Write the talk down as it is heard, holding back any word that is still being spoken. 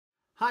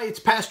Hi,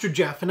 it's Pastor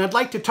Jeff, and I'd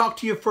like to talk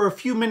to you for a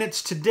few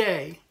minutes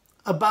today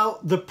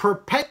about the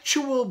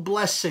perpetual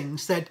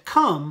blessings that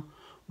come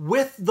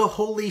with the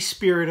Holy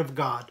Spirit of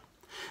God.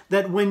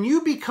 That when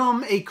you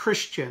become a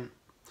Christian,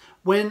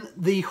 when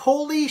the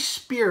Holy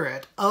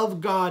Spirit of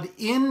God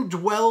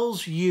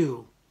indwells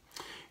you,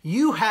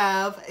 you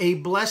have a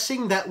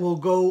blessing that will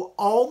go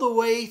all the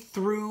way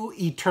through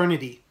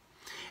eternity.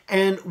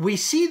 And we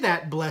see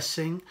that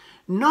blessing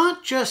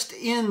not just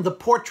in the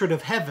portrait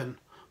of heaven,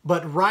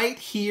 but right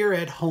here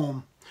at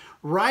home,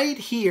 right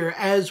here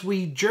as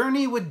we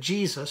journey with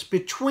Jesus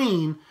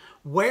between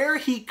where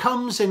he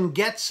comes and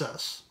gets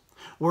us,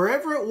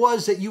 wherever it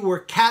was that you were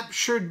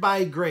captured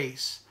by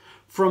grace,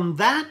 from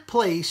that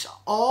place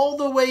all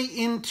the way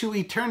into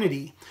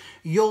eternity,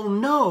 you'll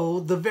know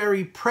the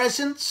very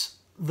presence,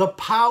 the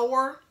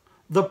power,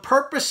 the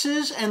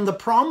purposes, and the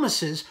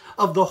promises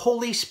of the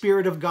Holy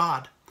Spirit of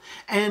God.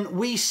 And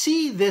we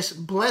see this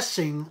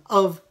blessing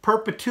of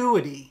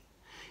perpetuity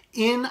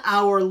in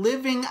our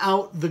living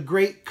out the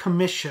Great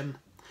Commission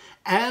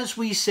as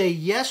we say,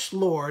 yes,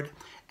 Lord,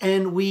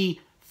 and we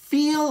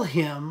feel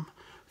him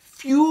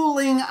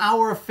fueling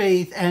our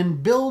faith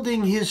and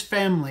building his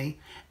family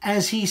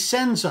as he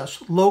sends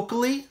us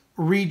locally,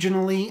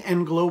 regionally,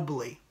 and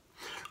globally.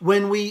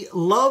 When we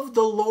love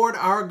the Lord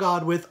our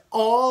God with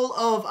all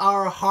of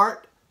our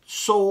heart,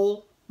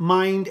 soul,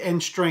 mind,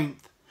 and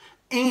strength,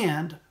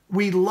 and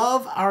we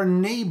love our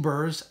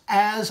neighbors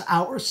as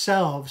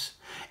ourselves,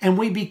 and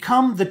we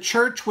become the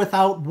church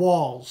without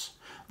walls,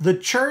 the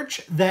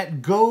church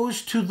that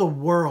goes to the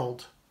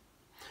world,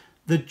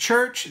 the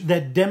church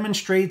that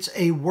demonstrates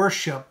a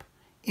worship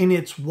in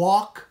its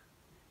walk,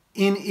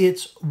 in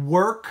its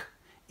work,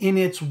 in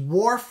its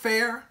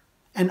warfare,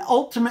 and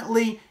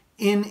ultimately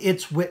in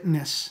its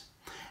witness.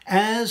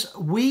 As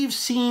we've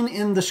seen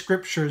in the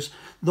scriptures,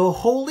 the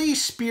Holy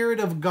Spirit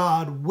of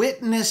God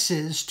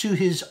witnesses to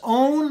his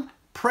own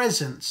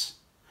presence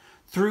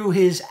through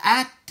his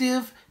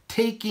active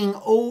taking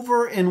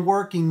over and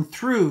working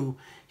through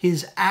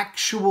his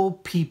actual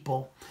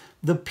people.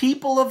 The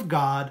people of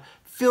God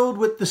filled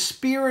with the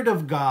Spirit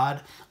of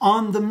God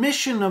on the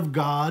mission of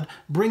God,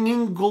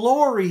 bringing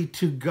glory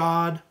to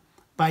God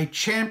by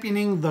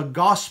championing the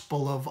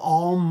gospel of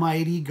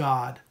Almighty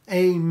God.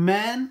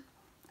 Amen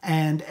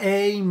and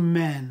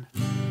amen.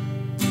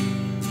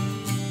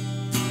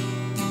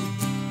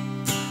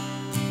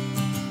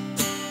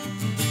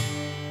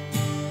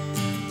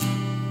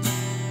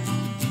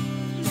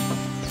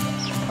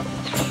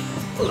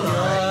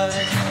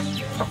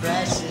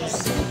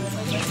 Precious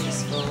and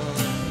peaceful,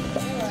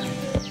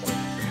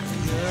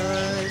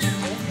 good,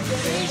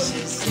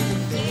 gracious and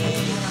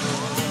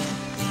faithful.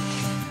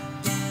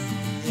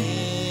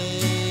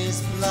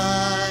 His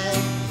blood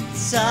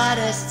taught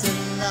us to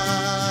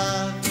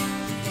love,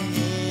 and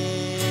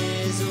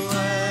his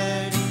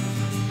word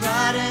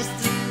brought us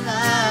to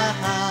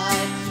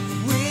life.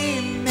 We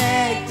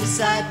make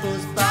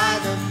disciples by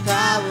the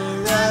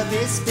power of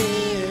his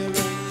Spirit.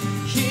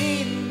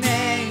 He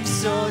makes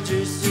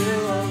soldiers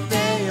who obey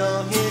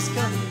his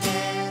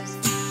commands.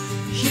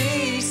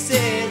 He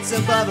sits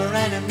above our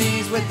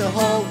enemies with the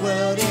whole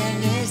world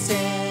in his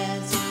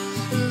hands.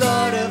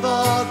 Lord of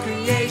all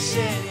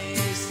creation,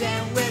 you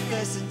stand with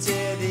us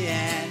until the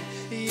end.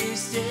 You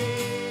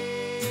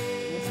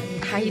stay.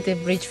 Hi, the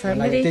Bridge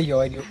family.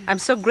 I'm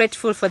so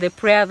grateful for the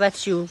prayer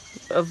that you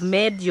have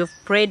made. You've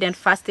prayed and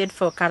fasted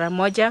for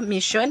Karamoja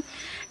mission.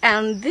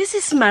 And this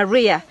is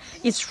Maria.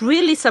 It's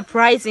really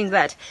surprising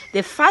that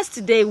the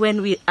first day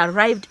when we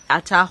arrived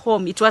at our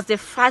home, it was the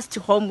first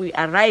home we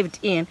arrived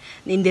in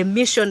the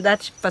mission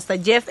that Pastor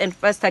Jeff and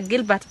Pastor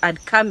Gilbert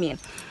had come in.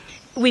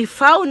 We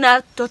found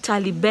her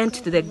totally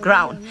bent to the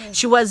ground.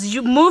 She was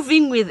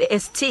moving with a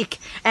stick,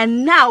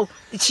 and now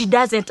she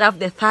doesn't have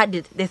the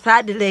third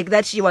leg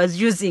that she was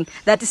using.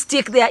 That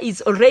stick there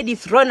is already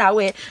thrown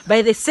away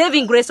by the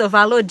saving grace of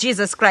our Lord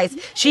Jesus Christ.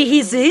 She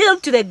is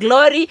healed to the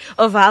glory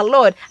of our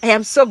Lord. I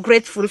am so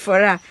grateful for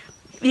her.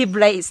 Be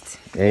blessed.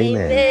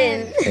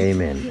 Amen.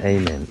 Amen.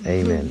 Amen.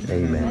 Amen.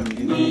 Amen.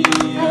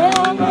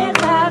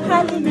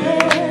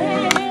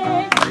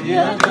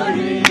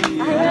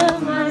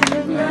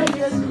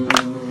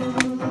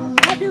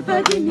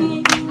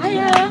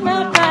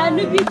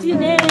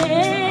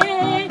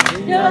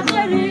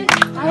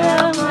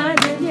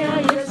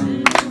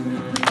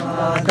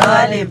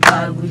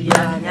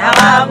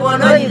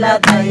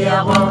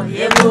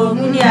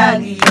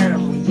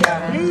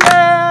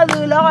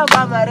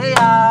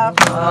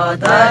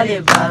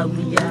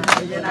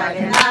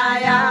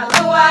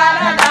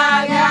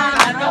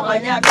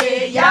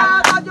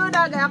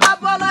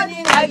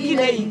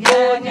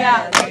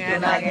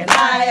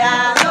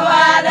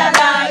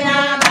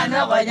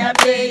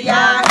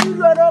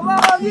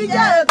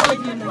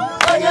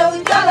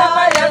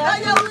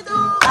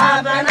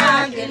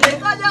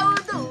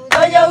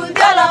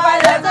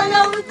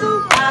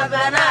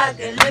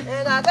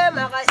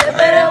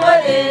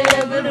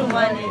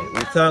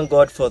 We thank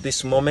God for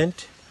this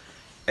moment.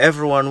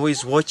 Everyone who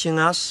is watching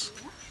us,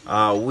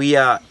 we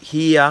are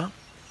here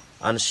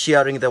and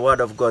sharing the word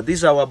of God.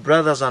 These are our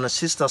brothers and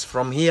sisters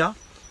from here.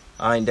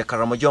 in the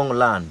Karamojong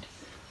land.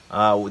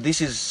 This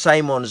is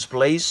Simon's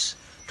place.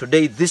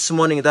 Today, this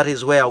morning, that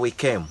is where we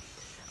came.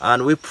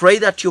 And we pray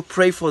that you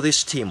pray for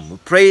this team. We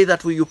pray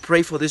that you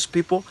pray for these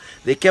people.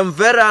 They came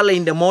very early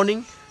in the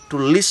morning to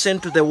listen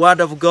to the word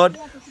of God.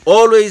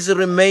 Always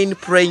remain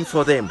praying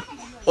for them.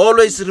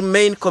 Always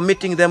remain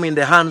committing them in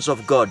the hands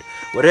of God.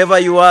 Wherever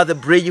you are, the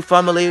Bridge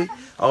family,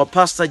 our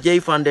Pastor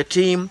Jeff and the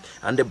team,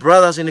 and the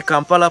brothers in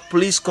Kampala,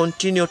 please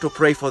continue to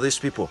pray for these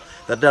people,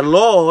 that the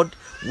Lord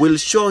will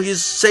show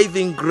his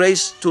saving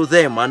grace to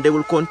them, and they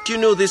will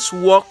continue this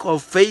walk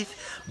of faith,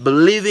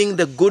 believing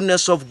the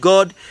goodness of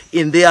God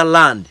in their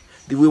land.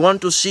 We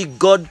want to see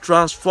God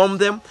transform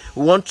them.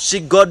 We want to see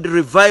God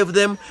revive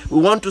them. We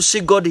want to see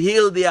God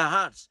heal their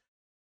hearts.